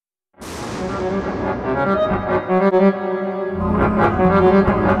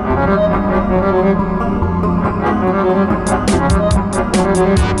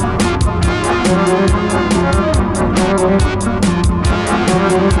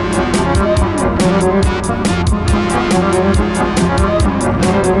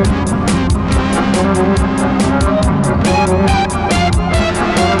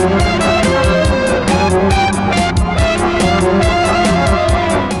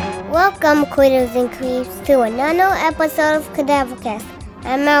Welcome, Quitters and Creeps, to another episode of Cadavercast.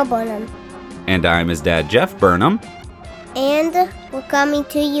 I'm Mel Burnham. And I'm his dad, Jeff Burnham. And we're coming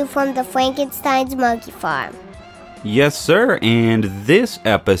to you from the Frankenstein's Monkey Farm. Yes, sir, and this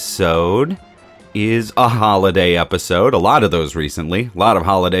episode is a holiday episode. A lot of those recently. A lot of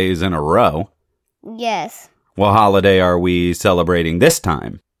holidays in a row. Yes. What holiday are we celebrating this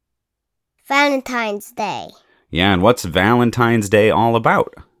time? Valentine's Day. Yeah, and what's Valentine's Day all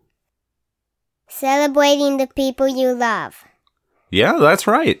about? Celebrating the people you love. Yeah, that's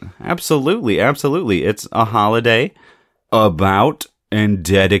right. Absolutely. It's a holiday about and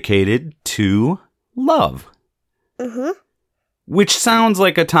dedicated to love. Mm-hmm. Which sounds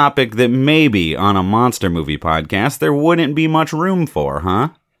like a topic that maybe on a monster movie podcast there wouldn't be much room for, huh?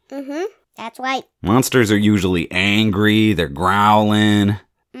 Mm-hmm. That's right. Monsters are usually angry, they're growling.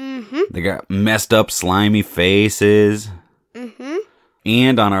 Mm-hmm. They got messed up, slimy faces. Mm-hmm.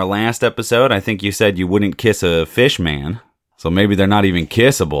 And on our last episode, I think you said you wouldn't kiss a fish man. So maybe they're not even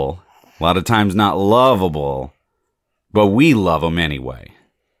kissable. A lot of times not lovable. But we love them anyway.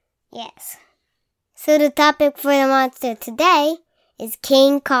 Yes. So the topic for the monster today is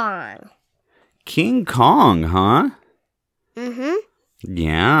King Kong. King Kong, huh? Mm-hmm.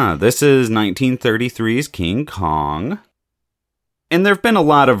 Yeah, this is 1933's King Kong. And there have been a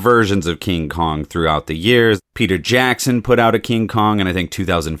lot of versions of King Kong throughout the years. Peter Jackson put out a King Kong in, I think,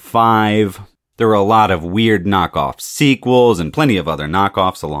 2005. There were a lot of weird knockoff sequels and plenty of other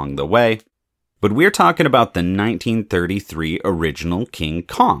knockoffs along the way. But we're talking about the 1933 original King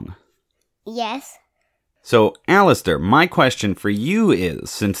Kong. Yes. So, Alistair, my question for you is,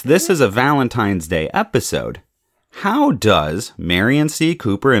 since this is a Valentine's Day episode, how does Marion C.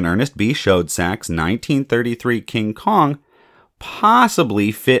 Cooper and Ernest B. Schoedsack's 1933 King Kong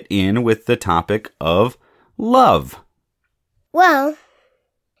possibly fit in with the topic of love? Well,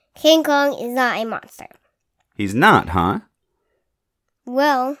 King Kong is not a monster. He's not, huh?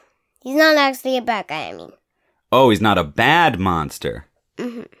 Well, he's not actually a bad guy, I mean. Oh, he's not a bad monster.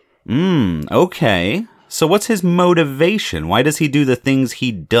 Mm-hmm. Okay. So what's his motivation? Why does he do the things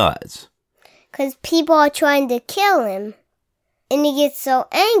he does? Because people are trying to kill him, and he gets so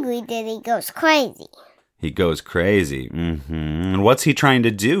angry that he goes crazy. He goes crazy. And what's he trying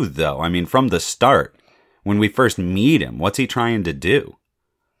to do, though? I mean, from the start, when we first meet him, what's he trying to do?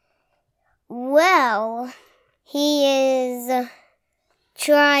 Well, he is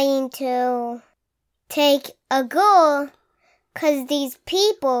trying to take a girl, because these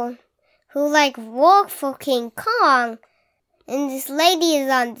people who work for King Kong, and this lady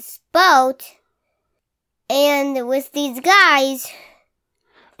is on this boat, and with these guys.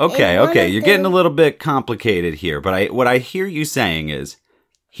 Okay, you're getting a little bit complicated here, but what I hear you saying is,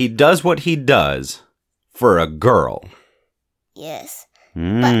 he does what he does for a girl. Yes.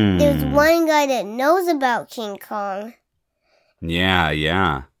 But there's one guy that knows about King Kong.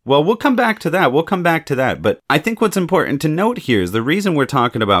 Yeah. Well, we'll come back to that. But I think what's important to note here is the reason we're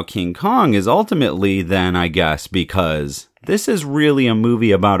talking about King Kong is ultimately then, I guess, because this is really a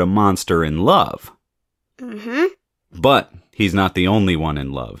movie about a monster in love. Mm-hmm. But he's not the only one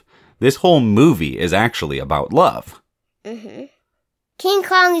in love. This whole movie is actually about love. Mm-hmm. King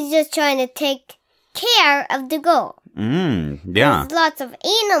Kong is just trying to take care of the girl. Yeah. There's lots of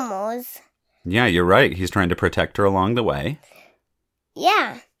animals. Yeah, you're right. He's trying to protect her along the way.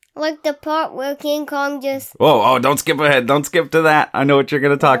 Yeah. Like the part where King Kong just... Oh, don't skip ahead. Don't skip to that. I know what you're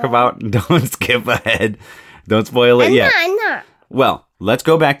going to talk about. Don't skip ahead. Don't spoil it yet. I'm not. Well, let's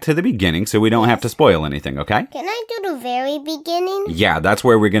go back to the beginning so we don't have to spoil anything, okay? Can I do the very beginning? Yeah, that's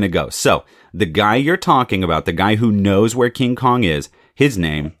where we're going to go. So, the guy you're talking about, the guy who knows where King Kong is, his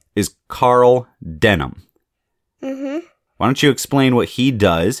name is Carl Denham. Mm-hmm. Why don't you explain what he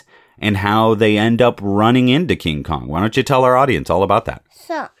does and how they end up running into King Kong? Why don't you tell our audience all about that?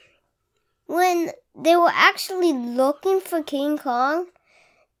 So, when they were actually looking for King Kong,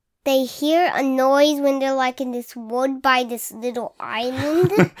 they hear a noise when they're in this wood by this little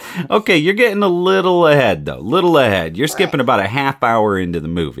island. Okay, you're getting a little ahead, though. You're skipping about a half hour into the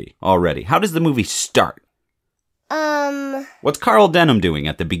movie already. How does the movie start? What's Carl Denham doing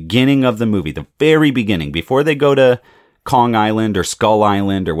at the beginning of the movie, the very beginning, before they go to Kong Island or Skull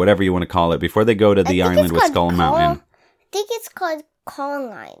Island or whatever you want to call it before they go to the island with Skull Mountain. I think it's called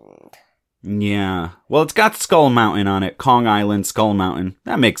Kong Island. Yeah. Well, it's got Skull Mountain on it. Kong Island, Skull Mountain.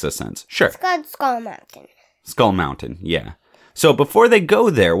 That makes a sense. Sure. It's called Skull Mountain. Skull Mountain, yeah. So before they go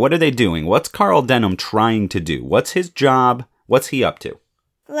there, what are they doing? What's Carl Denham trying to do? What's his job? What's he up to?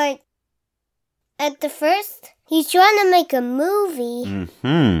 Like, at the first, he's trying to make a movie.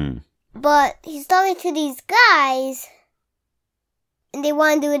 Mm-hmm. But he's talking to these guys, and they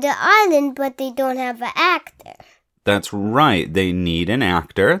want to do the island, but they don't have an actor. That's right. They need an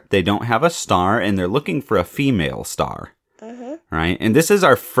actor. They don't have a star, and they're looking for a female star. Mm-hmm. Right? And this is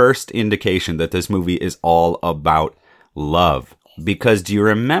our first indication that this movie is all about love. Because do you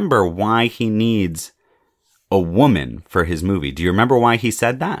remember why he needs a woman for his movie? Do you remember why he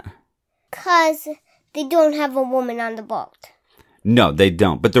said that? 'Cause they don't have a woman on the boat. No, they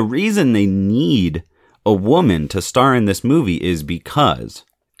don't. But the reason they need a woman to star in this movie is because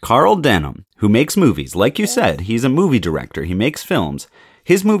Carl Denham, who makes movies, like you said, he's a movie director. He makes films.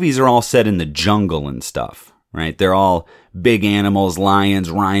 His movies are all set in the jungle and stuff, right? They're all big animals, lions,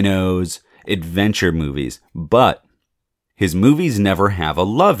 rhinos, adventure movies. But his movies never have a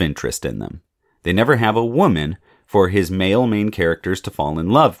love interest in them. They never have a woman for his male main characters to fall in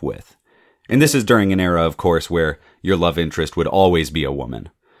love with. And this is during an era, of course, where your love interest would always be a woman.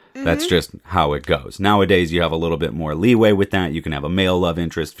 Mm-hmm. That's just how it goes. Nowadays, you have a little bit more leeway with that. You can have a male love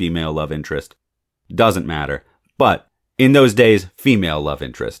interest, female love interest. Doesn't matter. But in those days, female love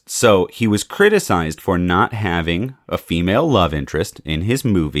interest. So he was criticized for not having a female love interest in his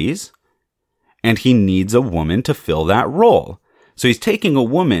movies. And he needs a woman to fill that role. So he's taking a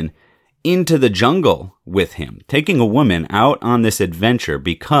woman into the jungle with him, taking a woman out on this adventure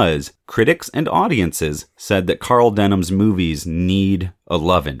because critics and audiences said that Carl Denham's movies need a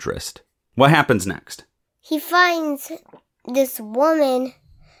love interest. What happens next? He finds this woman.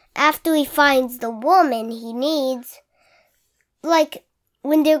 After he finds the woman he needs, like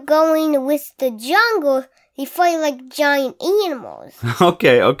when they're going with the jungle, they fight like giant animals.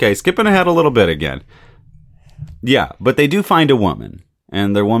 Okay, skipping ahead a little bit again. Yeah, but they do find a woman.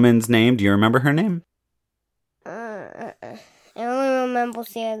 And the woman's name, do you remember her name? I only remember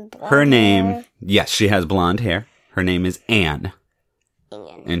she has blonde Her name, hair. yes, she has blonde hair. Her name is Anne.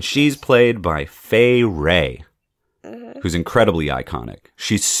 And she's played by Fay Wray, who's incredibly iconic.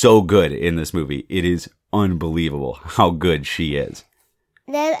 She's so good in this movie. It is unbelievable how good she is.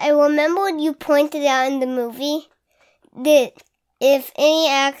 Then I remember you pointed out in the movie that if any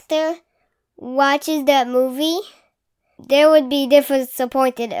actor watches that movie, they would be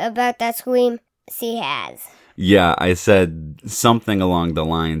disappointed about that scream she has. Yeah, I said something along the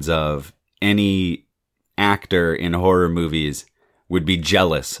lines of any actor in horror movies would be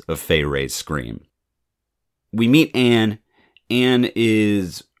jealous of Fay Wray's scream. We meet Anne. Anne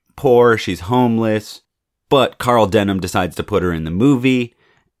is poor, she's homeless, but Carl Denham decides to put her in the movie.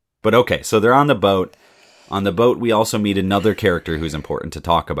 But okay, so they're on the boat. On the boat, we also meet another character who's important to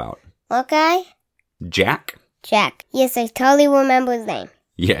talk about. Okay? Jack? Jack. Yes, I totally remember his name.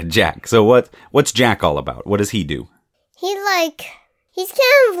 Yeah, Jack. So what's Jack all about? What does he do? He's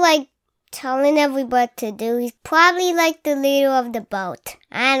kind of like telling everybody what to do. He's probably like the leader of the boat.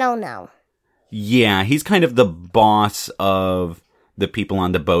 I don't know. Yeah, he's kind of the boss of the people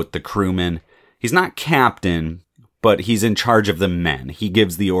on the boat, the crewmen. He's not captain, but he's in charge of the men. He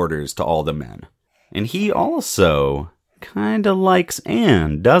gives the orders to all the men. And he also kind of likes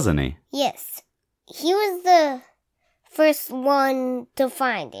Anne, doesn't he? Yes. He was the first one to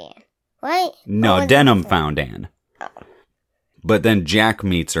find Anne, right? No, Denham found Anne. Oh. But then Jack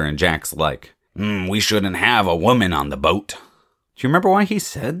meets her and Jack's like, we shouldn't have a woman on the boat. Do you remember why he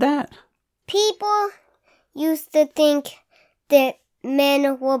said that? People used to think that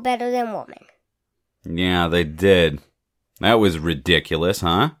men were better than women. Yeah, they did. That was ridiculous,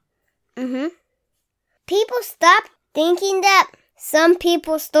 huh? Mm-hmm. People stopped thinking that. Some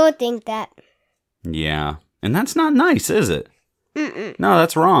people still think that. Yeah, and that's not nice, is it? Mm-mm. No,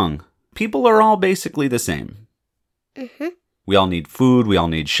 that's wrong. People are all basically the same. Mm-hmm. We all need food, we all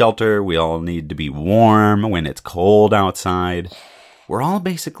need shelter, we all need to be warm when it's cold outside. We're all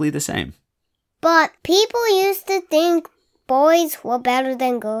basically the same. But people used to think boys were better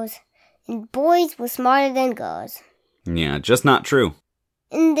than girls, and boys were smarter than girls. Yeah, just not true.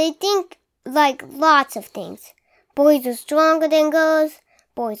 And they think, like, lots of things. Boys are stronger than girls,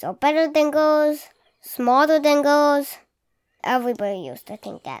 boys are better than girls, smarter than girls. Everybody used to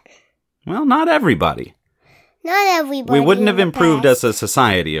think that. Well, not everybody. Not everybody. We wouldn't have improved past. as a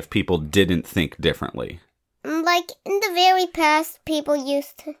society if people didn't think differently. Like, in the very past, people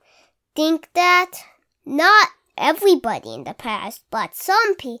used to think that. Not everybody in the past, but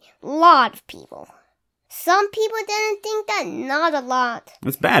lot of people. Some people didn't think that, not a lot.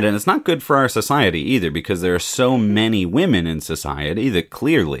 It's bad, and it's not good for our society either, because there are so many women in society that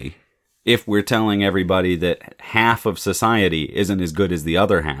clearly, if we're telling everybody that half of society isn't as good as the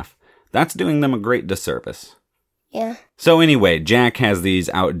other half, that's doing them a great disservice. Yeah. So anyway, Jack has these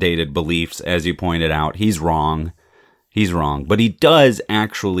outdated beliefs, as you pointed out. He's wrong. But he does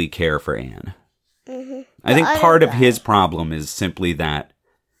actually care for Anne. Mm-hmm. I think part of his problem is simply that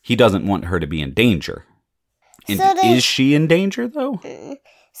he doesn't want her to be in danger. And is she in danger, though?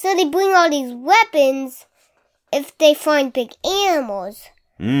 So they bring all these weapons if they find big animals.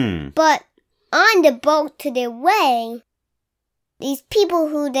 But on the boat to their way, these people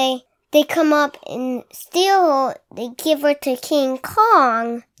who they come up and steal her, they give her to King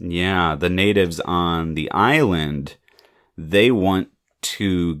Kong. Yeah, the natives on the island, they want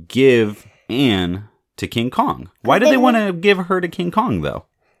to give Anne to King Kong. Why do they want to give her to King Kong, though?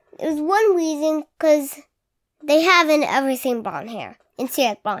 There's one reason, because they haven't ever seen blonde hair. And she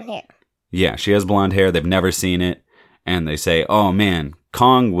has blonde hair. Yeah, she has blonde hair. They've never seen it. And they say, oh man,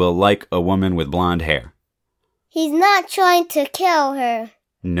 Kong will like a woman with blonde hair. He's not trying to kill her.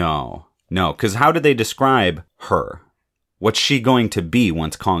 No, because how do they describe her? What's she going to be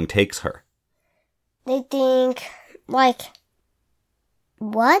once Kong takes her? They think, like,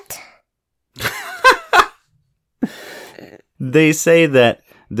 what? They say that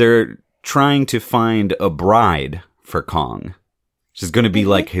they're trying to find a bride for Kong. She's going to be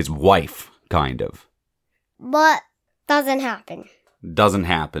like his wife, kind of. But doesn't happen. Doesn't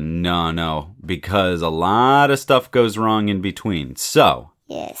happen, no, because a lot of stuff goes wrong in between. So,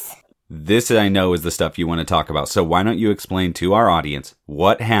 yes. This I know is the stuff you want to talk about. So why don't you explain to our audience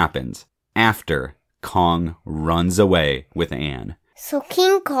what happens after Kong runs away with Anne? So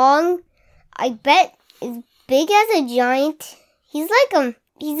King Kong, I bet, is big as a giant. He's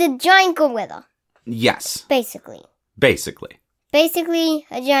a giant gorilla. Yes. Basically. Basically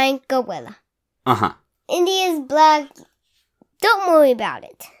a giant gorilla. Uh-huh. And he is black. Don't worry about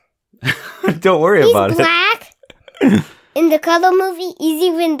it. Don't worry about it. He's black. In the Color movie, he's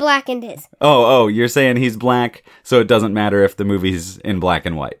even black in this. Oh, you're saying he's black, so it doesn't matter if the movie's in black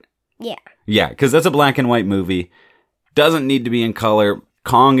and white. Yeah. Yeah, because that's a black and white movie. Doesn't need to be in color.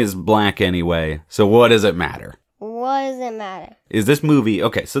 Kong is black anyway, so what does it matter? What does it matter? Is this movie...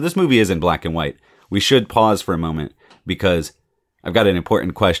 Okay, so this movie is in black and white. We should pause for a moment, because I've got an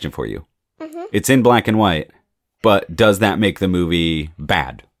important question for you. Mm-hmm. It's in black and white, but does that make the movie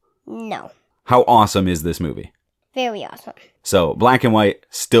bad? No. How awesome is this movie? Very awesome. So, black and white,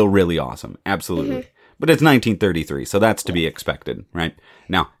 still really awesome. Absolutely. Mm-hmm. But it's 1933, so that's to be expected, right?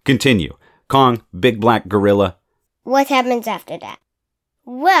 Now, continue. Kong, big black gorilla. What happens after that?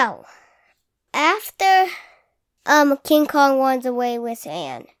 Well, after King Kong runs away with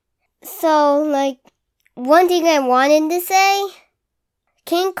Anne. So, one thing I wanted to say,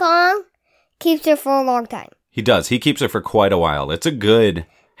 King Kong keeps her for a long time. He does. He keeps her for quite a while. It's a good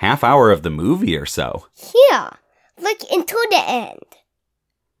half hour of the movie or so. Yeah. Until the end.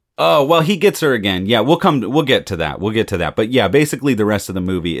 Oh, well, he gets her again. Yeah, we'll get to that. But yeah, basically the rest of the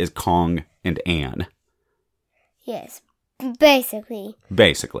movie is Kong and Anne. Yes, basically.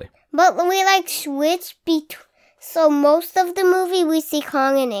 But we switch between. So most of the movie we see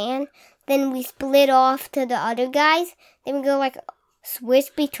Kong and Anne. Then we split off to the other guys. Then we go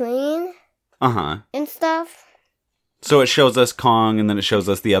switch between. Uh-huh. And stuff. So it shows us Kong and then it shows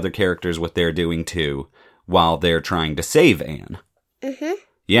us the other characters what they're doing too. While they're trying to save Anne. Mm-hmm.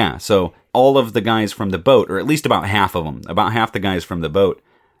 Yeah, so all of the guys from the boat, or at least about half of them, about half the guys from the boat,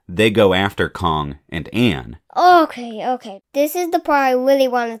 they go after Kong and Anne. Okay. This is the part I really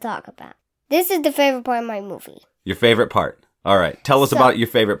want to talk about. This is the favorite part of my movie. Your favorite part? All right, tell us about your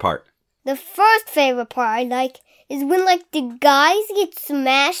favorite part. The first favorite part I like is when, the guys get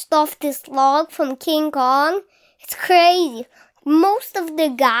smashed off this log from King Kong. It's crazy. Most of the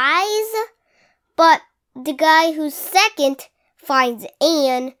guys, but the guy who's second finds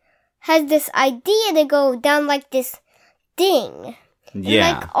Anne, has this idea to go down this thing.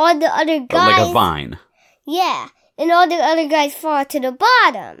 Yeah. And all the other guys... Like a vine. Yeah. And all the other guys fall to the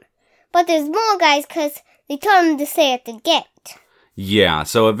bottom. But there's more guys because they told them to stay at the gate. Yeah,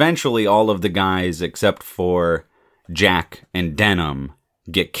 so eventually all of the guys except for Jack and Denham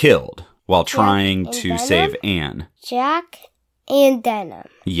get killed while trying to save Anne. Jack and Denham.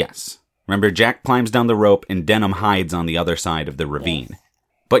 Yes. Remember, Jack climbs down the rope and Denham hides on the other side of the ravine. Yes.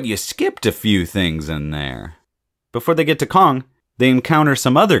 But you skipped a few things in there. Before they get to Kong, they encounter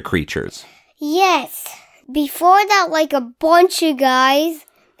some other creatures. Yes. Before that, a bunch of guys,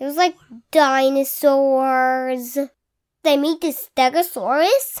 There's like dinosaurs. They meet the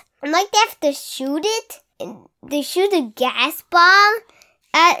Stegosaurus, and like they have to shoot it, and they shoot a gas bomb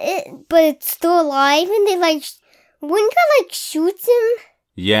at it, but it's still alive, and they like one guy like shoots him.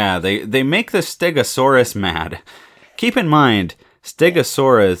 Yeah, they make the Stegosaurus mad. Keep in mind,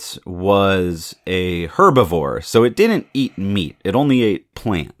 Stegosaurus was a herbivore, so it didn't eat meat. It only ate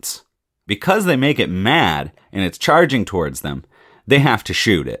plants. Because they make it mad, and it's charging towards them, they have to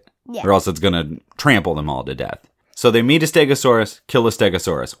shoot it, or else it's going to trample them all to death. So they meet a Stegosaurus, kill a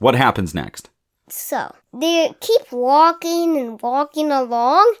Stegosaurus. What happens next? So they keep walking and walking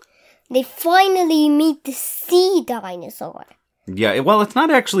along. They finally meet the sea dinosaur. Yeah, well, it's not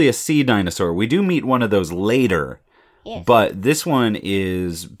actually a sea dinosaur. We do meet one of those later. Yes. But this one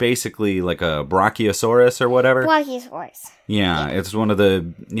is basically like a Brachiosaurus or whatever. Brachiosaurus. Yeah, it's one of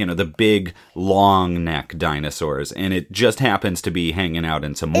the, the big long neck dinosaurs. And it just happens to be hanging out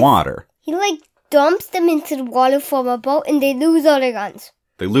in some water. He like dumps them into the water from a boat and they lose all their guns.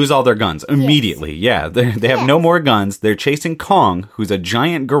 They lose all their guns immediately. Yes. Yeah, they have no more guns. They're chasing Kong, who's a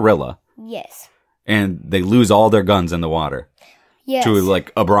giant gorilla. Yes. And they lose all their guns in the water. Yes. To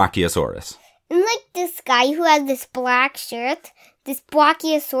like a Brachiosaurus. And like this guy who has this black shirt, this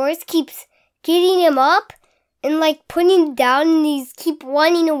Brachiosaurus keeps getting him up and like putting him down, and he's keep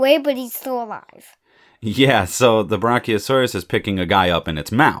running away, but he's still alive. Yeah, so the Brachiosaurus is picking a guy up in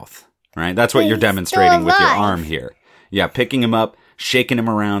its mouth, right? That's what you're demonstrating with your arm here. Yeah, picking him up, shaking him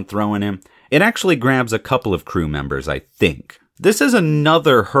around, throwing him. It actually grabs a couple of crew members, I think. This is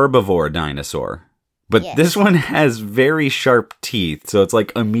another herbivore dinosaur. But this one has very sharp teeth, so it's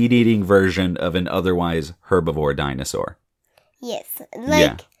like a meat-eating version of an otherwise herbivore dinosaur. Yes,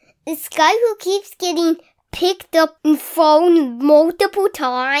 this guy who keeps getting picked up and thrown multiple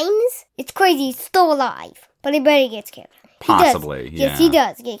times. It's crazy, he's still alive, but he better gets killed. Possibly, yeah. Yes, he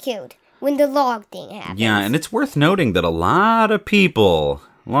does get killed when the log thing happens. Yeah, and it's worth noting that a lot of people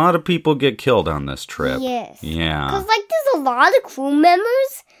get killed on this trip. Yes. Yeah. Because, there's a lot of crew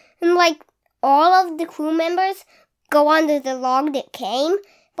members, and, all of the crew members go under the log that came,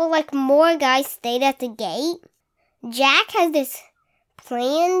 but more guys stayed at the gate. Jack has this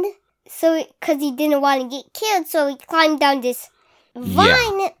planned, because he didn't want to get killed, so he climbed down this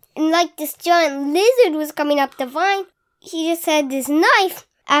vine, and this giant lizard was coming up the vine. He just had this knife.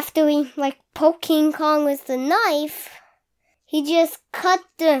 After he poked King Kong with the knife, he just cut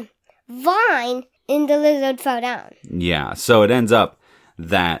the vine, and the lizard fell down. Yeah, so it ends up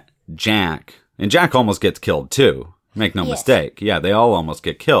that Jack almost gets killed too. Make no mistake. Yeah, they all almost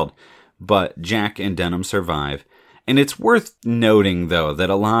get killed. But Jack and Denham survive. And it's worth noting, though, that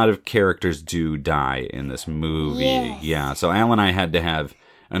a lot of characters do die in this movie. Yes. Yeah, so Al and I had to have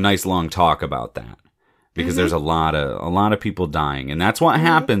a nice long talk about that. Because there's a lot of people dying. And that's what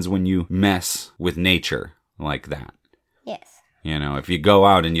happens when you mess with nature like that. Yes. If you go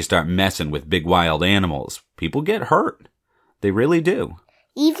out and you start messing with big wild animals, people get hurt. They really do.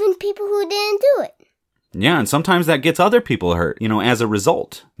 Even people who didn't do it. Yeah, and sometimes that gets other people hurt, as a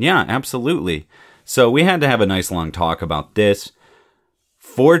result. Yeah, absolutely. So we had to have a nice long talk about this.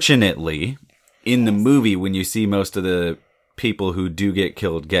 Fortunately, in the movie, when you see most of the people who do get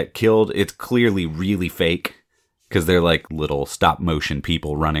killed, it's clearly really fake. Because they're little stop-motion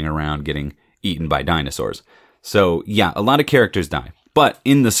people running around getting eaten by dinosaurs. So, yeah, a lot of characters die. But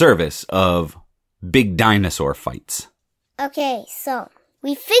in the service of big dinosaur fights. Okay, so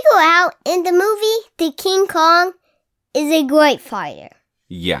we figure out in the movie that King Kong is a great fighter.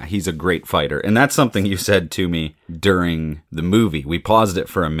 Yeah, he's a great fighter. And that's something you said to me during the movie. We paused it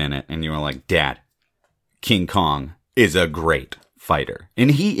for a minute and you were like, Dad, King Kong is a great fighter.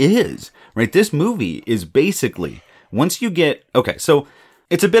 And he is, right? This movie is basically, once you get, okay, so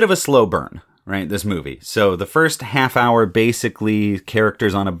it's a bit of a slow burn, right? This movie. So the first half hour, basically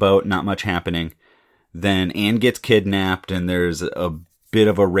characters on a boat, not much happening. Then Anne gets kidnapped and there's a bit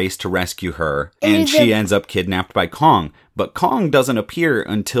of a race to rescue her. And she ends up kidnapped by Kong. But Kong doesn't appear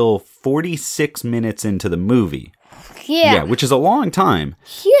until 46 minutes into the movie. Yeah, which is a long time.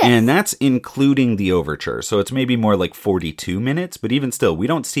 Yes. And that's including the overture. So it's maybe more like 42 minutes. But even still, we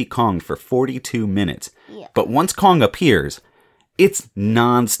don't see Kong for 42 minutes. Yeah. But once Kong appears, it's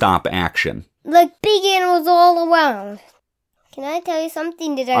non-stop action. Big animals all around. Can I tell you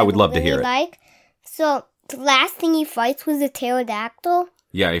something that I would love really to hear it. like? So, the last thing he fights was a pterodactyl.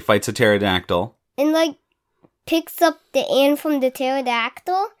 Yeah, he fights a pterodactyl. And, picks up the ant from the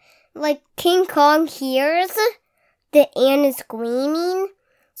pterodactyl. King Kong hears the ant is screaming.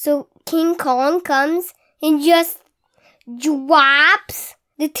 So, King Kong comes and just drops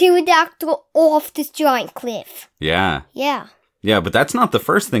the pterodactyl off this giant cliff. Yeah. Yeah. Yeah, but that's not the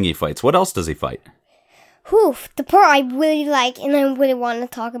first thing he fights. What else does he fight? The part I really like and I really want to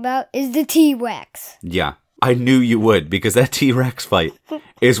talk about is the T-Rex. Yeah, I knew you would, because that T-Rex fight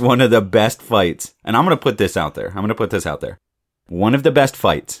is one of the best fights. And I'm going to put this out there. One of the best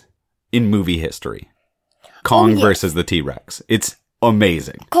fights in movie history. Kong versus the T-Rex. It's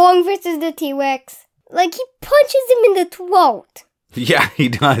amazing. Kong versus the T-Rex. Like, he punches him in the throat. Yeah, he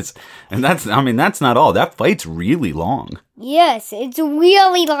does. And that's not all. That fight's really long. Yes, it's a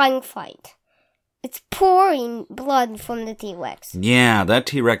really long fight. It's pouring blood from the T-Rex. Yeah, that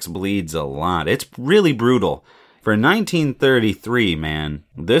T-Rex bleeds a lot. It's really brutal. For 1933, man,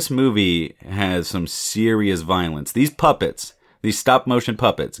 this movie has some serious violence. These puppets, these stop-motion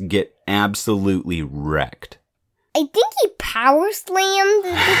puppets, get absolutely wrecked. I think he power slammed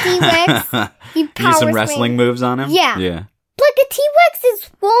the T-Rex. Use some wrestling moves on him? Yeah. Like a T-Rex is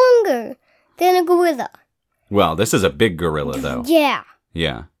stronger than a gorilla. Well, this is a big gorilla, though. Yeah.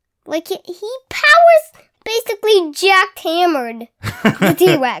 Yeah. Like, he powers basically jackhammered the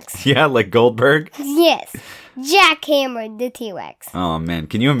T-Rex. Yeah, like Goldberg? Yes. Jackhammered the T-Rex. Oh, man.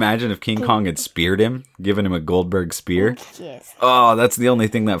 Can you imagine if King Kong had speared him? Given him a Goldberg spear? Yes. Oh, that's the only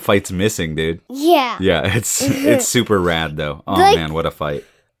thing that fight's missing, dude. Yeah. Yeah, it's super rad, though. Oh, like, man, what a fight.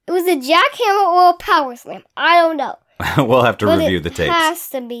 It was a jackhammer or a power slam. I don't know. We'll have to review the tapes. It has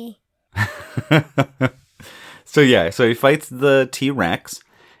to be. So he fights the T-Rex,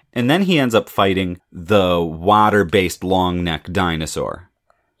 and then he ends up fighting the water-based long-neck dinosaur.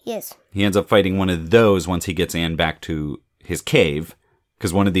 Yes. He ends up fighting one of those once he gets Anne back to his cave,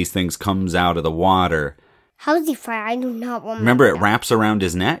 because one of these things comes out of the water. How does he fight? I do not remember. Remember, it wraps around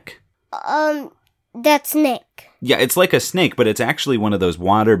his neck? That snake. Yeah, it's like a snake, but it's actually one of those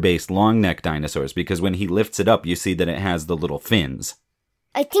water-based long-neck dinosaurs, because when he lifts it up, you see that it has the little fins.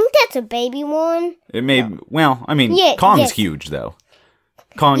 I think that's a baby one. It may, well, I mean, Kong's huge, though.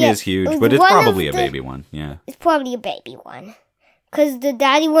 Kong is huge, but it's probably a baby one, yeah. It's probably a baby one. Because the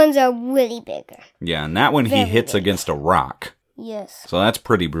daddy ones are really bigger. Yeah, and that one he hits against a rock. Yes. So that's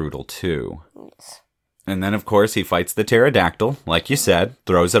pretty brutal, too. Yes. And then, of course, he fights the pterodactyl, like you said,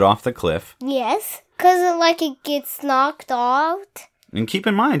 throws it off the cliff. Yes, because it gets knocked out. And keep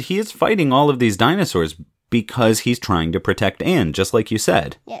in mind, he is fighting all of these dinosaurs because he's trying to protect Anne, just like you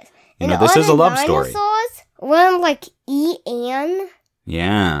said. Yes. You know, this is a love story. One of eat Anne.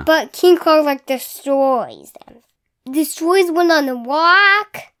 Yeah. But King Kong destroys them. Destroys one on the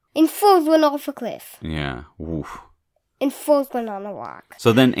rock and throws one off a cliff. Yeah. Oof. And throws one on the rock.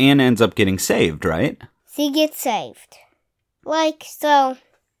 So then Anne ends up getting saved, right? She gets saved. So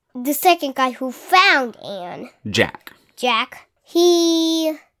the second guy who found Anne, Jack,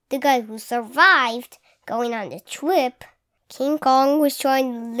 the guy who survived going on the trip, King Kong was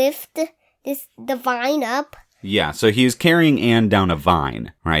trying to lift the vine up. Yeah, so he was carrying Anne down a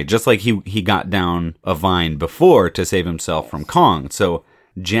vine, right? Just like he got down a vine before to save himself from Kong. So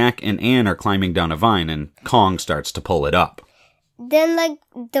Jack and Anne are climbing down a vine, and Kong starts to pull it up. Then,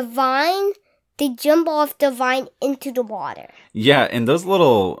 the vine, they jump off the vine into the water. Yeah, and those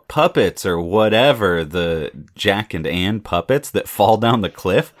little puppets or whatever, the Jack and Anne puppets that fall down the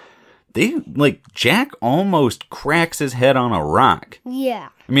cliff, Jack almost cracks his head on a rock. Yeah.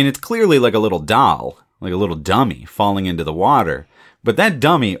 I mean, it's clearly like a little doll, like a little dummy falling into the water. But that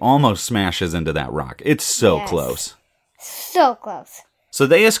dummy almost smashes into that rock. It's so close. So close. So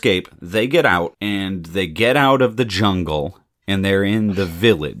they escape, they get out, and they get out of the jungle, and they're in the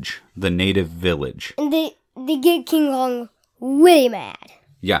village, the native village. And they get King Kong really mad.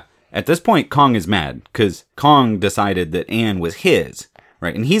 Yeah. At this point, Kong is mad, because Kong decided that Anne was his,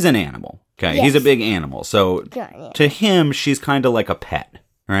 right? And he's an animal, okay? Yes. He's a big animal. So to him, she's kind of like a pet,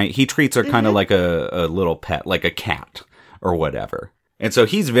 right? He treats her kind of like a little pet, like a cat or whatever. And so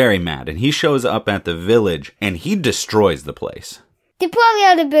he's very mad, and he shows up at the village, and he destroys the place. They probably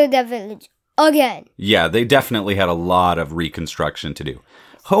had to build that village again. Yeah, they definitely had a lot of reconstruction to do.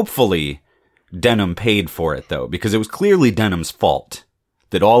 Hopefully, Denham paid for it, though, because it was clearly Denham's fault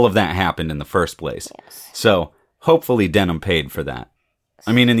that all of that happened in the first place. Yes. So, hopefully Denham paid for that.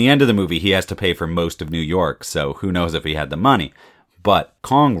 I mean, in the end of the movie, he has to pay for most of New York, so who knows if he had the money. But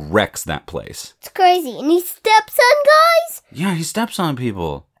Kong wrecks that place. It's crazy. And he steps on guys? Yeah, he steps on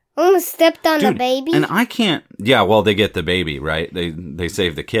people. Almost stepped on the baby. And I can't... Yeah, well, they get the baby, right? They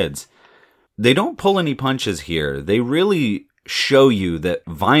save the kids. They don't pull any punches here. They really show you that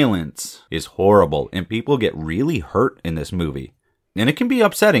violence is horrible, and people get really hurt in this movie. And it can be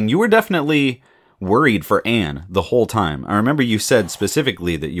upsetting. You were definitely worried for Anne the whole time. I remember you said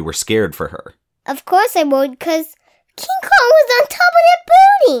specifically that you were scared for her. Of course I would, because King Kong was on top of that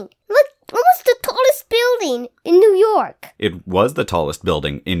building. Look, almost the tallest building in New York. It was the tallest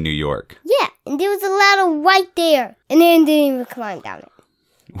building in New York. Yeah, and there was a ladder right there. And then didn't even climb down it.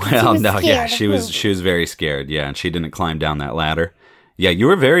 Well, no, yeah, she was very scared. Yeah, and she didn't climb down that ladder. Yeah, you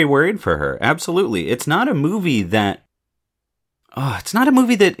were very worried for her. Absolutely. It's not a movie that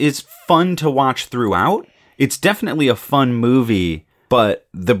is fun to watch throughout. It's definitely a fun movie, but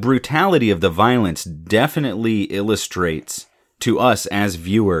the brutality of the violence definitely illustrates to us as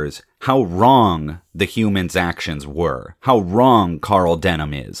viewers how wrong the humans' actions were, how wrong Carl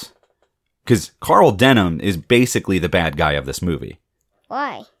Denham is. Because Carl Denham is basically the bad guy of this movie.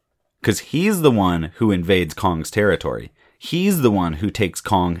 Why? Because he's the one who invades Kong's territory. He's the one who takes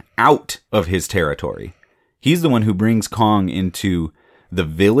Kong out of his territory. He's the one who brings Kong into the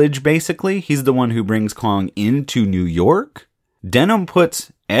village, basically. He's the one who brings Kong into New York. Denham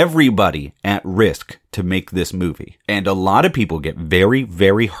puts everybody at risk to make this movie. And a lot of people get very,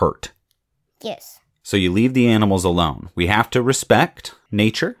 very hurt. Yes. So you leave the animals alone. We have to respect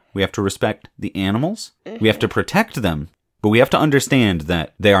nature. We have to respect the animals. We have to protect them. But we have to understand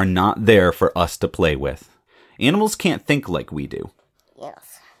that they are not there for us to play with. Animals can't think like we do.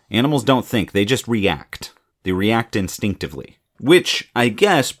 Yes. Animals don't think. They just react. They react instinctively. Which, I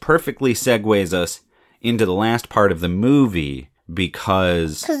guess, perfectly segues us into the last part of the movie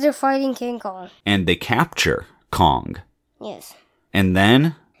because they're fighting King Kong. And they capture Kong. Yes. And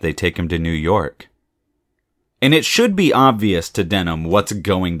then they take him to New York. And it should be obvious to Denham what's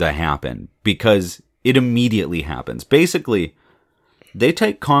going to happen because it immediately happens. Basically, they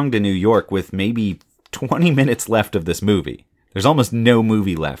take Kong to New York with maybe 20 minutes left of this movie. There's almost no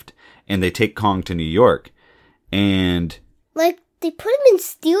movie left. And they take Kong to New York. And like, they put him in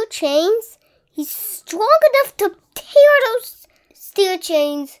steel chains. He's strong enough to tear those steel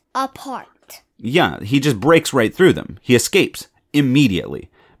chains apart. Yeah, he just breaks right through them. He escapes immediately.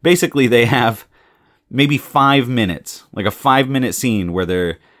 Basically, they have maybe 5 minutes, like a 5-minute scene where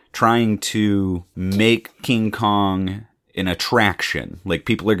they're trying to make King Kong an attraction. Like,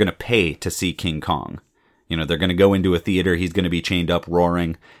 people are going to pay to see King Kong. You know, they're going to go into a theater, he's going to be chained up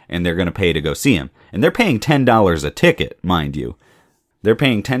roaring, and they're going to pay to go see him. And they're paying $10 a ticket, mind you. They're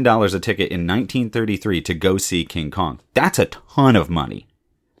paying $10 a ticket in 1933 to go see King Kong. That's a ton of money.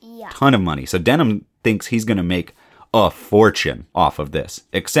 Yeah. Ton of money. So Denham thinks he's going to make a fortune off of this.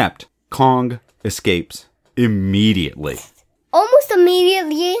 Except Kong escapes immediately. Almost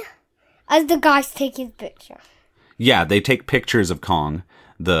immediately as the guys take his picture. Yeah, they take pictures of Kong.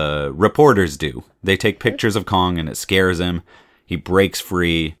 The reporters do. They take pictures of Kong and it scares him. He breaks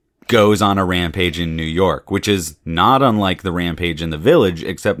free, goes on a rampage in New York, which is not unlike the rampage in the village,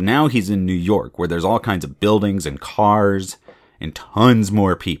 except now he's in New York, where there's all kinds of buildings and cars and tons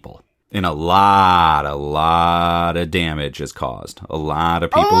more people. And a lot of damage is caused. A lot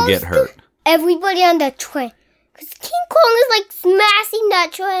of people get hurt. Everybody on that train. Because King Kong is like smashing that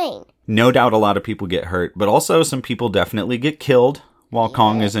train. No doubt a lot of people get hurt, but also some people definitely get killed while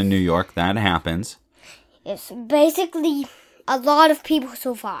Kong is in New York. That happens. Yes, basically a lot of people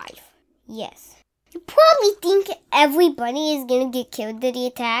survive. Yes. You probably think everybody is going to get killed in the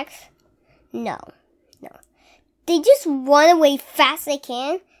attacks? No. They just run away fast as they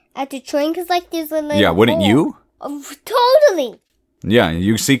can at the train because like there's a little Yeah, wouldn't you? Totally. Yeah,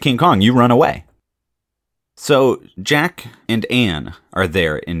 you see King Kong, you run away. So, Jack and Anne are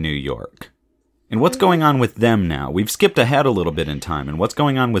there in New York. And what's going on with them now? We've skipped ahead a little bit in time. And what's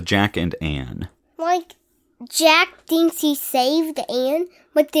going on with Jack and Anne? Like, Jack thinks he saved Anne,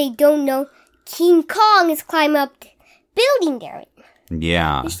 but they don't know King Kong is climbing up the building there.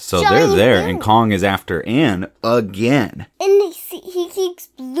 Yeah, so they're there, and Kong is after Anne again. And he keeps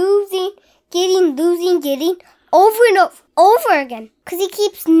losing, getting over and over again. Because he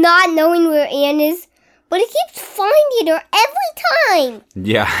keeps not knowing where Anne is, but he keeps finding her every time.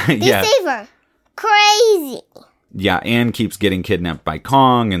 Yeah, They save her. Crazy. Yeah, Anne keeps getting kidnapped by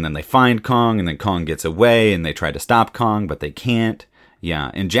Kong, and then they find Kong, and then Kong gets away, and they try to stop Kong, but they can't.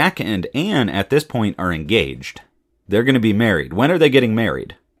 Yeah, and Jack and Anne at this point are engaged. They're going to be married. When are they getting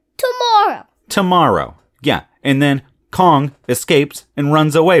married? Tomorrow. Yeah, and then Kong escapes and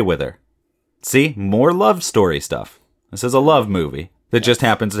runs away with her. See? More love story stuff. This is a love movie that just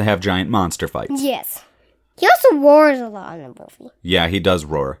happens to have giant monster fights. Yes. He also roars a lot in the movie. Yeah, he does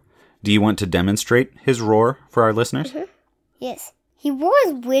roar. Do you want to demonstrate his roar for our listeners? Mm-hmm. Yes. He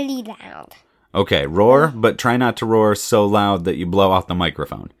roars really loud. Okay, roar, but try not to roar so loud that you blow out the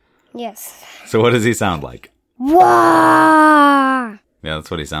microphone. Yes. So what does he sound like? Roar! Yeah,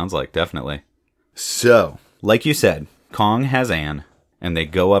 that's what he sounds like, definitely. So, like you said, Kong has Anne, and they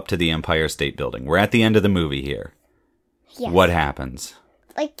go up to the Empire State Building. We're at the end of the movie here. Yes. What happens?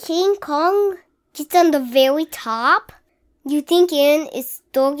 like King Kong gets on the very top, you think Anne is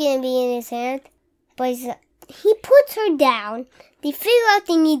still going to be in his hand, but he puts her down. They figure out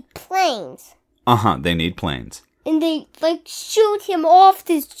they need planes. They need planes. And they, shoot him off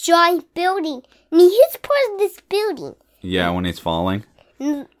this giant building. And he hits part of this building. Yeah, when he's falling.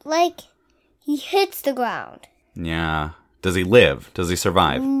 And, he hits the ground. Yeah. Does he live? Does he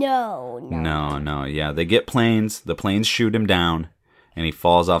survive? No. Yeah, they get planes. The planes shoot him down. And he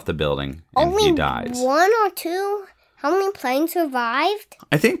falls off the building. And he dies. Only 1 or 2? How many planes survived?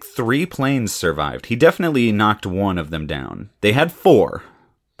 I think 3 planes survived. He definitely knocked one of them down. They had 4.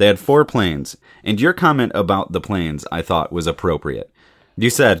 They had 4 planes. And your comment about the planes, I thought, was appropriate. You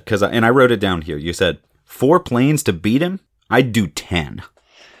said, and I wrote it down here, you said, 4 planes to beat him? I'd do 10.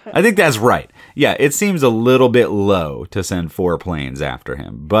 I think that's right. Yeah, it seems a little bit low to send 4 planes after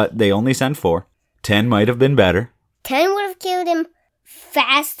him. But they only sent 4. 10 might have been better. 10 would have killed him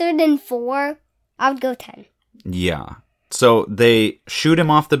faster than 4. I would go 10. Yeah. So they shoot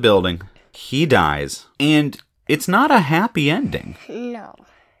him off the building. He dies. And it's not a happy ending.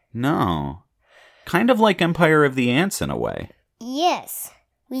 No. Kind of like Empire of the Ants in a way. Yes.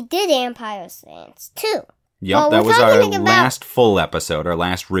 We did Empire of the Ants too. Yep, that was our last full episode, our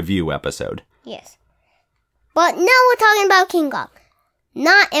last review episode. Yes. But now we're talking about King Kong,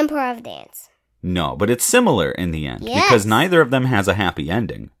 not Emperor of the Ants. No, but it's similar in the end. Yes. Because neither of them has a happy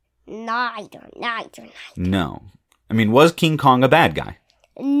ending. Neither. No. I mean, was King Kong a bad guy?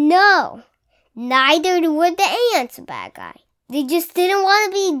 No. Neither were the ants a bad guy. They just didn't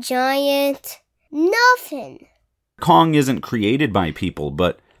want to be giant. Nothing. Kong isn't created by people,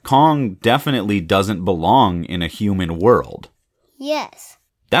 but Kong definitely doesn't belong in a human world. Yes.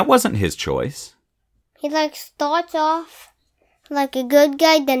 That wasn't his choice. He starts off like a good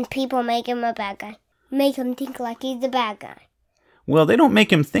guy, then people make him a bad guy. Make him think like he's a bad guy. Well, they don't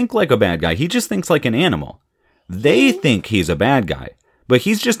make him think like a bad guy. He just thinks like an animal. They think he's a bad guy, but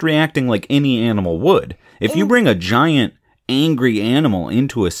he's just reacting like any animal would. If you bring a giant, angry animal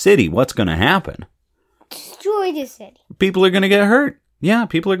into a city, what's going to happen? Destroy the city. People are going to get hurt. Yeah,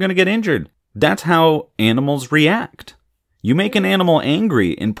 people are going to get injured. That's how animals react. You make an animal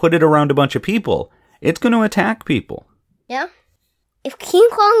angry and put it around a bunch of people, it's going to attack people. Yeah. If King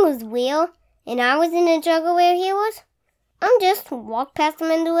Kong was real and I was in the jungle where he was, I'm just walk past him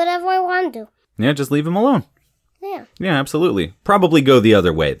and do whatever I want to do. Yeah, just leave him alone. Yeah. Yeah, absolutely. Probably go the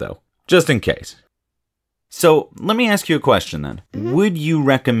other way, though, just in case. So, let me ask you a question then. Mm-hmm. Would you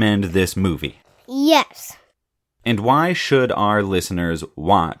recommend this movie? Yes. And why should our listeners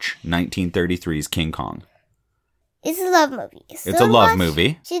watch 1933's King Kong? It's a love movie. It's a love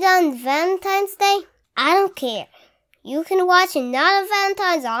movie. She done Valentine's Day? I don't care. You can watch it not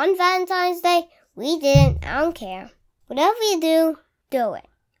on Valentine's Day. We didn't. I don't care. Whatever you do it.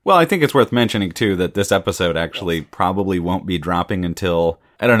 Well, I think it's worth mentioning, too, that this episode actually probably won't be dropping until,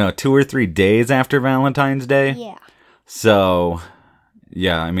 2 or 3 days after Valentine's Day. Yeah. So,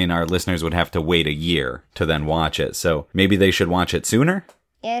 yeah, I mean, our listeners would have to wait a year to then watch it. So maybe they should watch it sooner?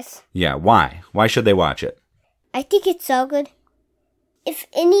 Yes. Yeah, why? Why should they watch it? I think it's so good. If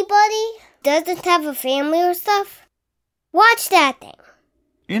anybody doesn't have a family or stuff, watch that thing.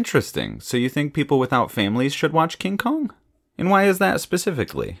 Interesting. So you think people without families should watch King Kong? And why is that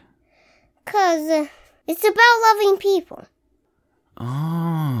specifically? 'Cause it's about loving people.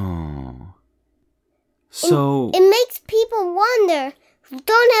 Oh. So... It makes people wonder who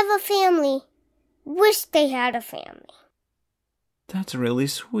don't have a family, wish they had a family. That's really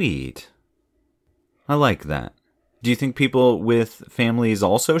sweet. I like that. Do you think people with families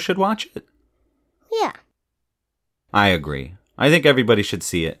also should watch it? Yeah. I agree. I think everybody should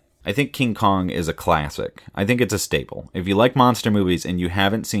see it. I think King Kong is a classic. I think it's a staple. If you like monster movies and you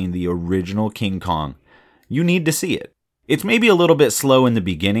haven't seen the original King Kong, you need to see it. It's maybe a little bit slow in the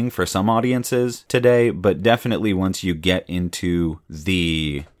beginning for some audiences today, but definitely once you get into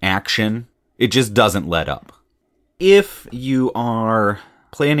the action, it just doesn't let up. If you are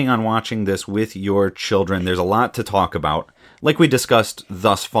planning on watching this with your children, there's a lot to talk about. Like we discussed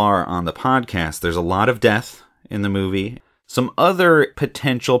thus far on the podcast, there's a lot of death in the movie. Some other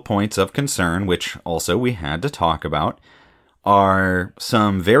potential points of concern, which also we had to talk about, are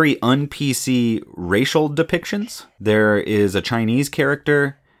some very un-PC racial depictions. There is a Chinese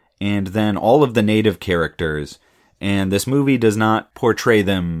character, and then all of the native characters, and this movie does not portray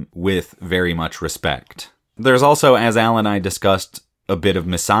them with very much respect. There's also, as Al and I discussed, a bit of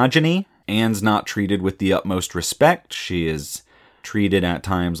misogyny. Anne's not treated with the utmost respect. She is treated at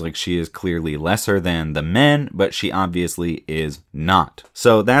times like she is clearly lesser than the men, but she obviously is not.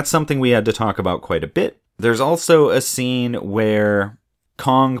 So that's something we had to talk about quite a bit. There's also a scene where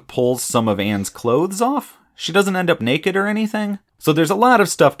Kong pulls some of Anne's clothes off. She doesn't end up naked or anything. So there's a lot of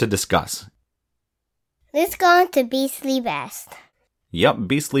stuff to discuss. Let's go on to Beastly Best. Yep,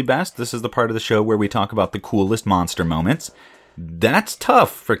 Beastly Best. This is the part of the show where we talk about the coolest monster moments. That's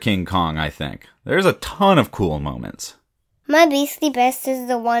tough for King Kong, I think. There's a ton of cool moments. My Beastly Best is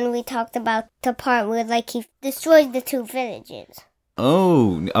the one we talked about, the part where, he destroyed the 2 villages.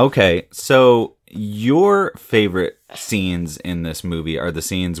 Oh, okay. So your favorite scenes in this movie are the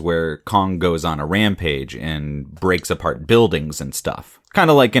scenes where Kong goes on a rampage and breaks apart buildings and stuff. Kind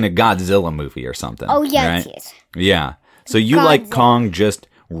of like in a Godzilla movie or something. Oh, yes, right? yes. Yeah. So you like Kong just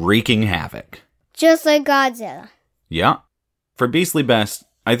wreaking havoc. Just like Godzilla. Yeah. For Beastly Best,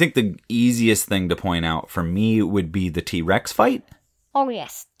 I think the easiest thing to point out for me would be the T-Rex fight. Oh,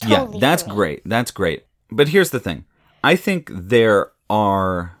 yes. Totally. Yeah, that's great. That's great. But here's the thing. I think there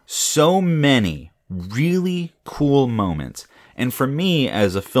are so many really cool moments. And for me,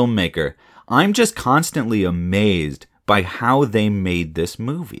 as a filmmaker, I'm just constantly amazed by how they made this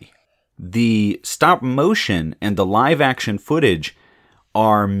movie. The stop motion and the live action footage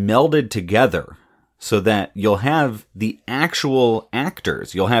are melded together so that you'll have the actual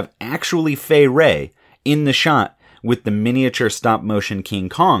actors. You'll have actually Fay Wray in the shot with the miniature stop motion King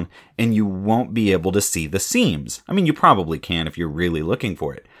Kong, and you won't be able to see the seams. I mean, you probably can if you're really looking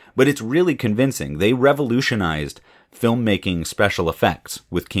for it, but it's really convincing. They revolutionized filmmaking special effects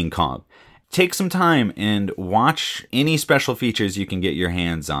with King Kong. Take some time and watch any special features you can get your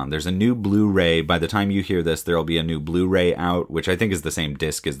hands on. There's a new Blu-ray. By the time you hear this, there'll be a new Blu-ray out, which I think is the same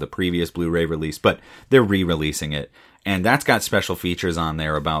disc as the previous Blu-ray release, but they're re-releasing it. And that's got special features on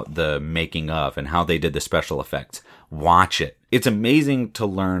there about the making of and how they did the special effects. Watch it. It's amazing to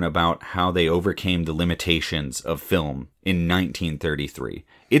learn about how they overcame the limitations of film in 1933.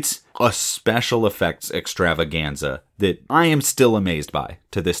 It's a special effects extravaganza that I am still amazed by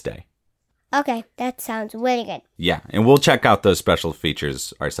to this day. Okay, that sounds really good. Yeah, and we'll check out those special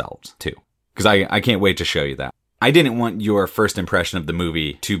features ourselves, too. Because I can't wait to show you that. I didn't want your first impression of the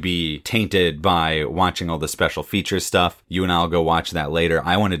movie to be tainted by watching all the special features stuff. You and I'll go watch that later.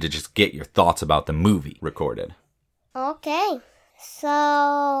 I wanted to just get your thoughts about the movie recorded. Okay,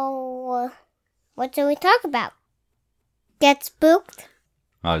 so what do we talk about? Get spooked?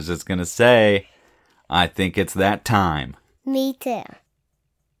 I was just going to say, I think it's that time. Me too.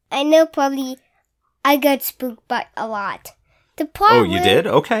 I know probably I got spooked by a lot. The part you did?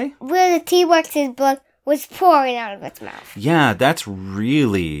 Okay. Where the T-Rex's blood was pouring out of its mouth. Yeah, that's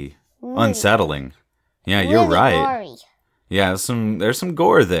really unsettling. Yeah, really you're right. Gory. Yeah, there's some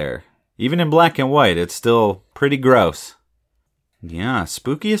gore there. Even in black and white, it's still pretty gross. Yeah,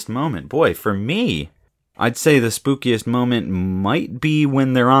 spookiest moment. Boy, for me, I'd say the spookiest moment might be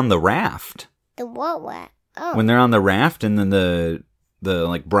when they're on the raft. The what? Oh. When they're on the raft and then the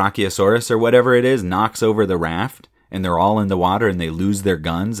Brachiosaurus or whatever it is knocks over the raft and they're all in the water and they lose their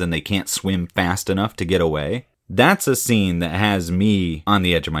guns and they can't swim fast enough to get away. That's a scene that has me on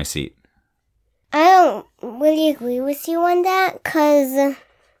the edge of my seat. I don't really agree with you on that because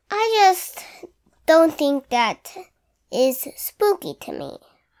I just don't think that is spooky to me.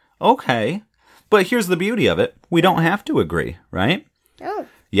 Okay. But here's the beauty of it. We don't have to agree, right? Oh.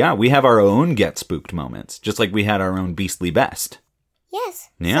 Yeah, we have our own get spooked moments, just like we had our own Beastly Best. Yes.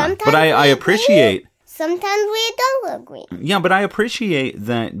 Yeah, Sometimes but I appreciate... Sometimes we don't agree. Yeah, but I appreciate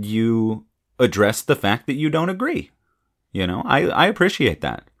that you address the fact that you don't agree. You know, I appreciate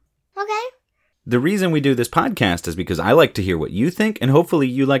that. Okay. The reason we do this podcast is because I like to hear what you think, and hopefully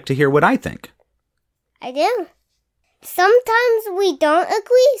you like to hear what I think. I do. Sometimes we don't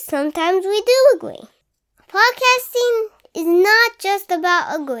agree, sometimes we do agree. Podcasting is not just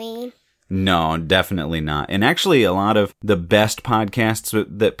about agreeing. No, definitely not. And actually, a lot of the best podcasts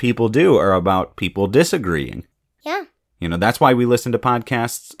that people do are about people disagreeing. Yeah. You know, that's why we listen to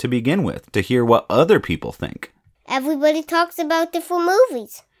podcasts to begin with, to hear what other people think. Everybody talks about different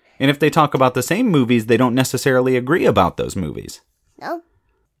movies. And if they talk about the same movies, they don't necessarily agree about those movies. No.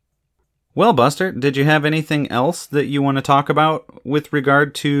 Well, Buster, did you have anything else that you want to talk about with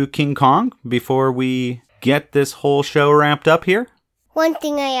regard to King Kong before we get this whole show wrapped up here? One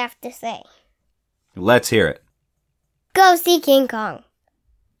thing I have to say. Let's hear it. Go see King Kong.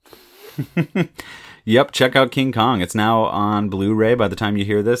 Yep, check out King Kong. It's now on Blu-ray by the time you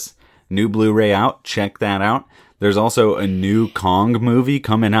hear this. New Blu-ray out. Check that out. There's also a new Kong movie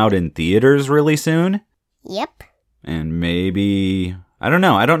coming out in theaters really soon. Yep. And maybe... I don't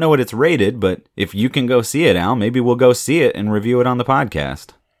know. I don't know what it's rated, but if you can go see it, Al, maybe we'll go see it and review it on the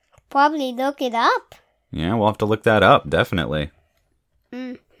podcast. Probably look it up. Yeah, we'll have to look that up, definitely.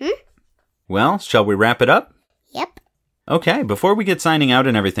 Mm-hmm. Well, shall we wrap it up? Yep. Okay, before we get signing out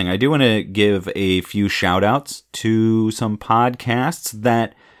and everything, I do want to give a few shout outs to some podcasts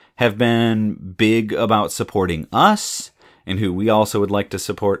that have been big about supporting us and who we also would like to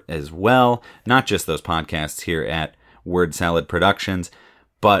support as well. Not just those podcasts here at Word Salad Productions,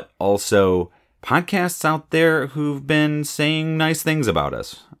 but also podcasts out there who've been saying nice things about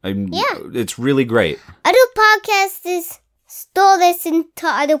us. It's really great. Other podcasters still listen to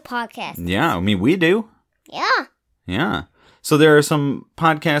other podcasts. Yeah, I mean, we do. Yeah. So there are some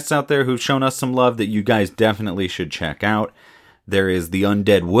podcasts out there who've shown us some love that you guys definitely should check out. There is the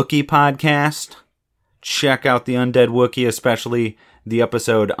Undead Wookiee podcast. Check out the Undead Wookiee, especially the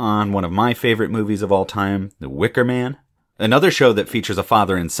episode on one of my favorite movies of all time, The Wicker Man. Another show that features a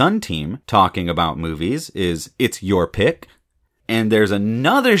father and son team talking about movies is It's Your Pick. And there's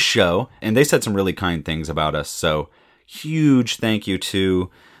another show, and they said some really kind things about us, so huge thank you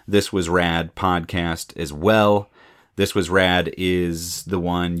to This Was Rad podcast as well. This Was Rad is the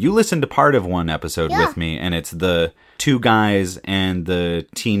one, you listened to part of one episode with me, and it's the two guys and the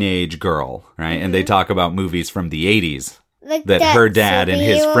teenage girl, right? Mm-hmm. And they talk about movies from the 80s that her dad and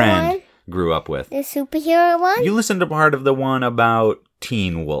his friend grew up with. The superhero one? You listened to part of the one about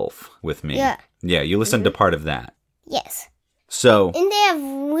Teen Wolf with me. Yeah. Yeah, you listened to part of that. Yes. So. And they have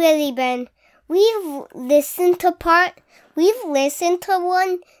really been, we've listened to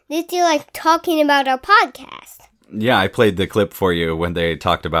one that they're like talking about our podcast. Yeah, I played the clip for you when they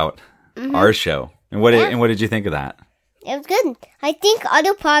talked about our show. And what did you think of that? It was good. I think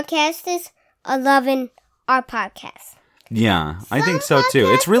other podcasters are loving our podcast. Yeah, I think so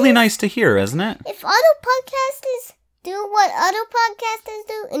too. It's really nice to hear, isn't it? If other podcasters do what other podcasters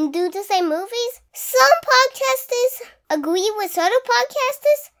do and do the same movies, some podcasters agree with other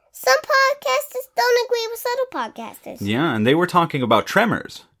podcasters, some podcasters don't agree with other podcasters. Yeah, and they were talking about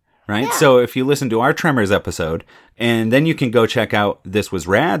Tremors, right? Yeah. So if you listen to our Tremors episode, and then you can go check out This Was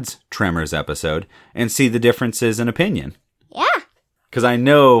Rad's Tremors episode and see the differences in opinion. Yeah. Because I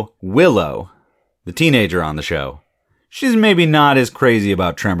know Willow, the teenager on the show, she's maybe not as crazy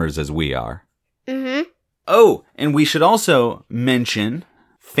about Tremors as we are. Mm-hmm. Oh, and we should also mention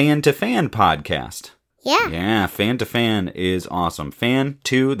Fan to Fan podcast. Yeah. Yeah, Fan to Fan is awesome. Fan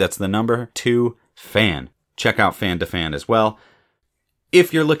 2, that's the number 2 fan. Check out Fan to Fan as well.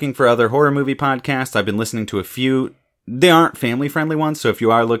 If you're looking for other horror movie podcasts, I've been listening to a few. They aren't family-friendly ones, so if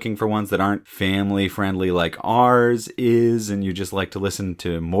you are looking for ones that aren't family-friendly like ours is, and you just like to listen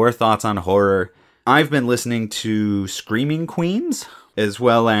to more thoughts on horror, I've been listening to Screaming Queens, as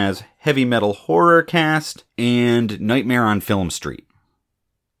well as Heavy Metal Horror Cast, and Nightmare on Film Street.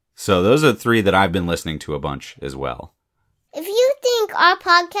 So those are 3 that I've been listening to a bunch as well. If you think our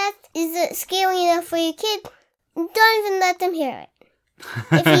podcast isn't scary enough for your kid, don't even let them hear it.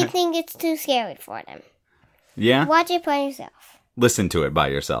 If you think it's too scary for them. Yeah? Watch it by yourself. Listen to it by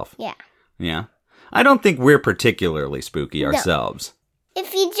yourself. Yeah. Yeah? I don't think we're particularly spooky ourselves. No.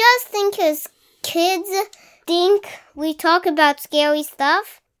 If you just think as kids think we talk about scary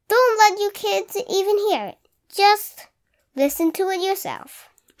stuff, don't let your kids even hear it. Just listen to it yourself.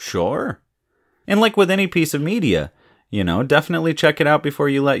 Sure. And like with any piece of media, definitely check it out before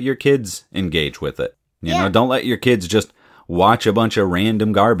you let your kids engage with it. You know, don't let your kids just watch a bunch of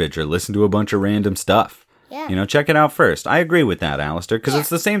random garbage or listen to a bunch of random stuff. Yeah. Check it out first. I agree with that, Alistair, because it's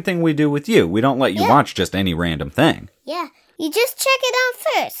the same thing we do with you. We don't let you watch just any random thing. Yeah. You just check it out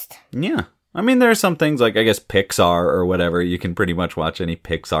first. Yeah. I mean, there are some things like, I guess, Pixar or whatever. You can pretty much watch any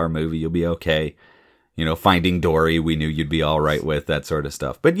Pixar movie. You'll be okay. Finding Dory, we knew you'd be all right with, that sort of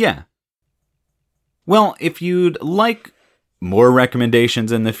stuff. But yeah. Well, if you'd like more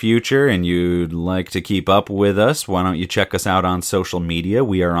recommendations in the future and you'd like to keep up with us, why don't you check us out on social media?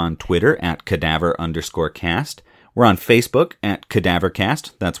 We are on Twitter at cadaver_cast. We're on Facebook at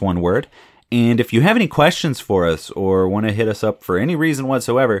cadavercast. That's one word. And if you have any questions for us or want to hit us up for any reason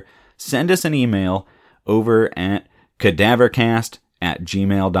whatsoever, send us an email over at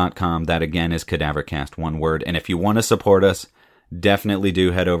cadavercast@gmail.com. That again is cadavercast, one word. And if you want to support us, definitely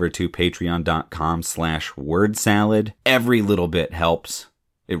do head over to patreon.com/wordsalad. Every little bit helps.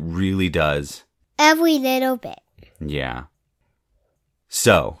 It really does. Every little bit. Yeah.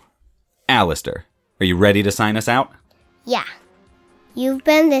 So, Alistair, are you ready to sign us out? Yeah. You've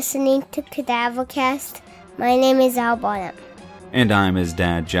been listening to Cadavercast. My name is Al Bonham. And I'm his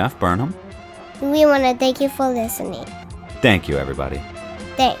dad, Jeff Burnham. We want to thank you for listening. Thank you, everybody.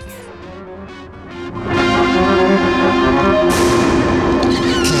 Thanks.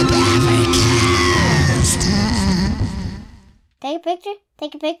 Take a picture,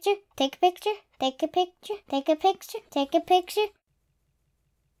 take a picture, take a picture, take a picture, take a picture, take a picture.